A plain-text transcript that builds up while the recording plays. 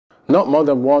Not more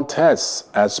than one test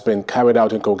has been carried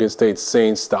out in Kogi State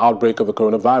since the outbreak of the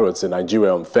coronavirus in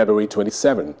Nigeria on February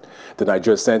 27. The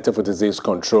Nigeria Center for Disease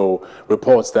Control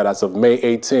reports that as of May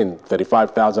 18,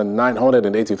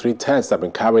 35,983 tests have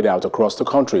been carried out across the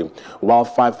country, while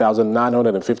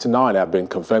 5,959 have been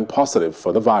confirmed positive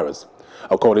for the virus.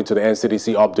 According to the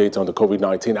NCDC update on the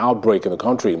COVID-19 outbreak in the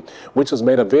country, which was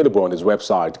made available on its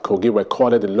website, Kogi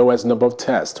recorded the lowest number of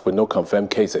tests with no confirmed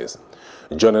cases.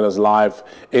 Joining us live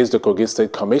is the Kogi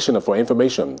State Commissioner for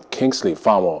Information, Kingsley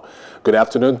Fanwo. Good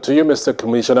afternoon to you, Mr.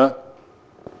 Commissioner.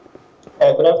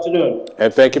 Good afternoon.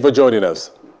 And thank you for joining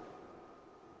us.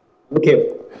 Thank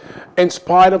you. In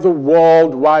spite of the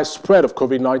worldwide spread of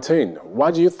COVID-19,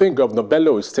 why do you think Governor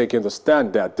Bello is taking the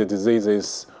stand that the disease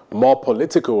is more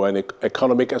political and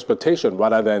economic exploitation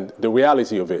rather than the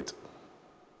reality of it?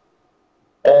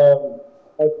 I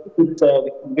think it's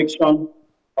the conviction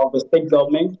of the state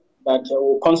government that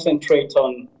will concentrate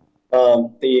on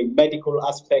the medical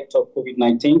aspect of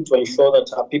COVID-19 to ensure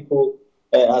that our people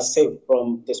are safe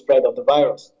from the spread of the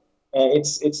virus.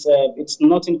 It's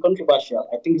nothing controversial.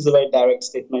 I think it's a very direct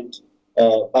statement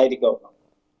by the governor.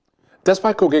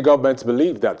 Despite Kogi government's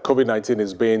belief that COVID-19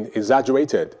 is being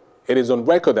exaggerated, it is on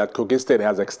record that Kogi State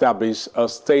has established a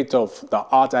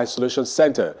state-of-the-art isolation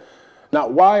center. Now,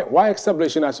 why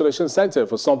establish an isolation center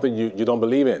for something you don't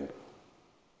believe in?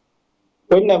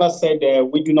 We never said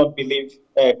we do not believe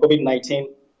COVID-19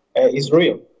 is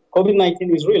real.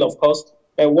 COVID-19 is real, of course.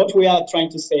 What we are trying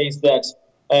to say is that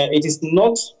it is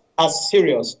not as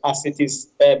serious as it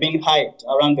is being hyped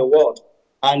around the world.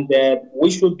 And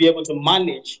we should be able to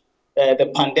manage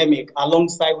the pandemic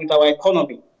alongside with our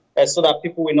economy so that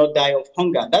people will not die of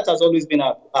hunger. That has always been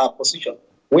our position.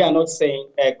 We are not saying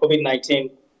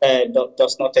COVID-19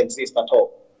 does not exist at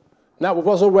all. Now, we've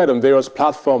also read on various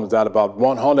platforms that about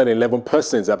 111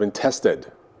 persons have been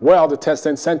tested. Where are the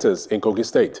testing centers in Kogi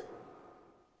State?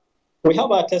 We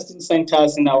have our testing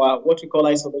centers in our what we call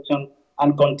isolation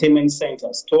and containment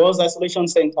centers. To us, isolation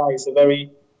center is a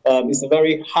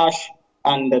very harsh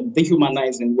and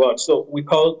dehumanizing word. So we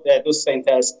call those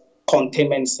centers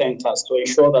containment centers to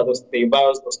ensure that the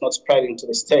virus does not spread into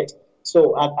the state.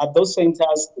 So at those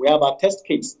centers, we have our test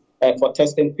kits for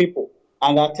testing people.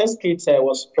 And our test kit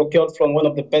was procured from one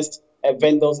of the best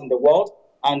vendors in the world,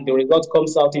 and the result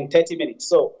comes out in 30 minutes.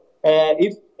 So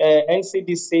if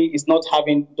NCDC is not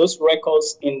having those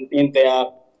records in their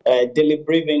daily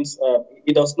briefings,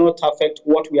 it does not affect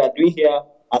what we are doing here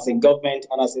as a government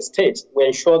and as a state. We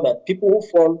ensure that people who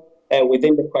fall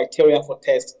within the criteria for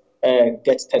test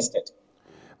get tested.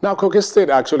 Now, Kogi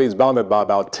State actually is bounded by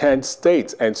about 10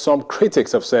 states, and some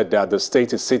critics have said that the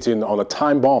state is sitting on a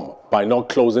time bomb by not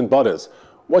closing borders.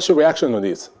 What's your reaction on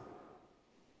this?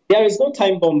 There is no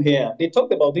time bomb here. They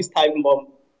talked about this time bomb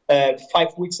 5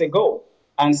 weeks ago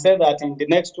and said that in the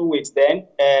next 2 weeks then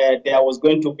there was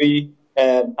going to be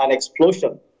an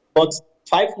explosion. But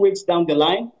 5 weeks down the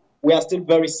line, we are still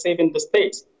very safe in the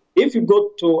state. If you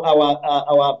go to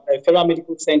our Federal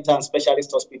Medical Center and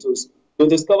specialist hospitals, you'll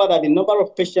discover that the number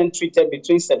of patients treated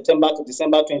between September to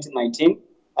December 2019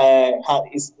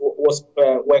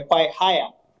 were quite higher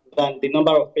than the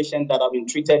number of patients that have been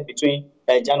treated between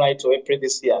January to April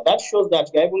this year. That shows that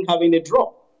we are even having a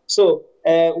drop. So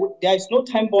there is no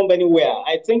time bomb anywhere.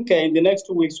 I think in the next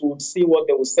 2 weeks, we'll see what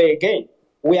they will say again.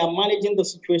 We are managing the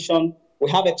situation.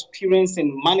 We have experience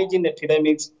in managing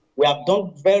epidemics. We have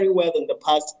done very well in the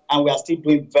past, and we are still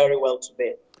doing very well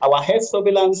today. Our health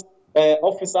surveillance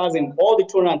officers in all the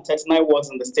 239 wards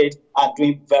in the state are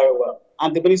doing very well.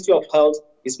 And the Ministry of Health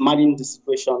is managing the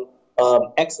situation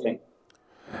excellent.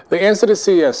 The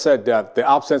NCDC has said that the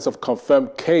absence of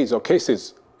confirmed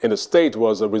cases in the state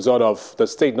was a result of the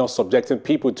state not subjecting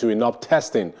people to enough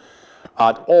testing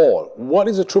at all. What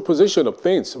is the true position of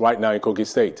things right now in Kogi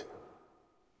State?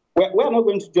 We're not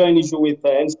going to join issue with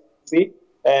NCDC,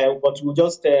 but we'll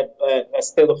just state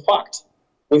the fact.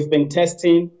 We've been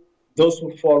testing those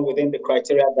who fall within the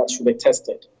criteria that should be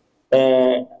tested.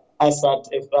 As at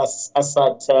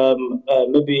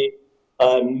maybe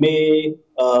May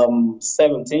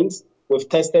 17th, we've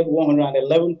tested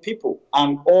 111 people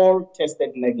and all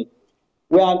tested negative.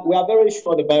 We are very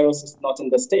sure the virus is not in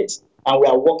the state, and we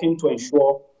are working to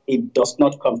ensure it does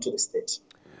not come to the state.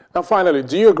 Now, finally,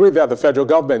 do you agree that the federal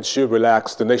government should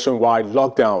relax the nationwide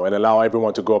lockdown and allow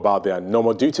everyone to go about their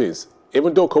normal duties,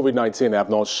 even though COVID-19 have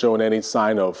not shown any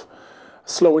sign of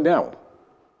slowing down?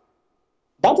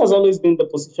 That has always been the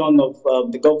position of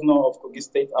the governor of Kogi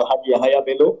State, Alhaji Yahaya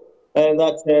Bello,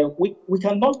 that we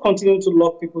cannot continue to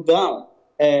lock people down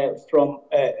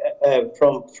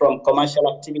from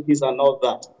commercial activities and all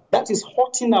that. That is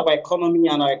hurting our economy,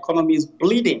 and our economy is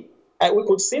bleeding. We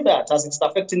could see that as it's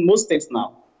affecting most states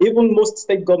now. Even most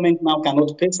state government now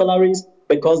cannot pay salaries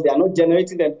because they are not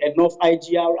generating enough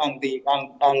IGR, and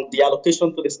the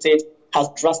allocation to the state has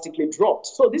drastically dropped.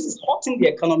 So this is hurting the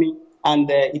economy, and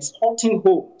it's hurting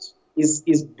homes,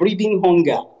 is breeding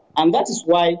hunger. And that is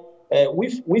why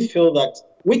we feel that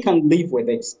we can live with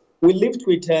this. We lived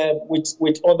with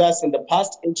others in the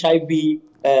past, HIV,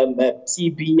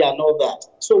 TB, and all that.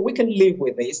 So we can live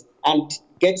with this and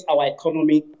get our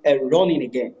economy running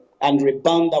again and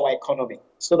rebound our economy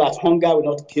so that hunger will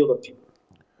not kill the people.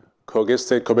 Kogi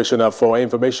State Commissioner for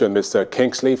Information, Mr.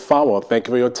 Kingsley Fanwo, thank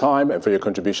you for your time and for your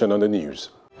contribution on the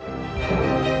news.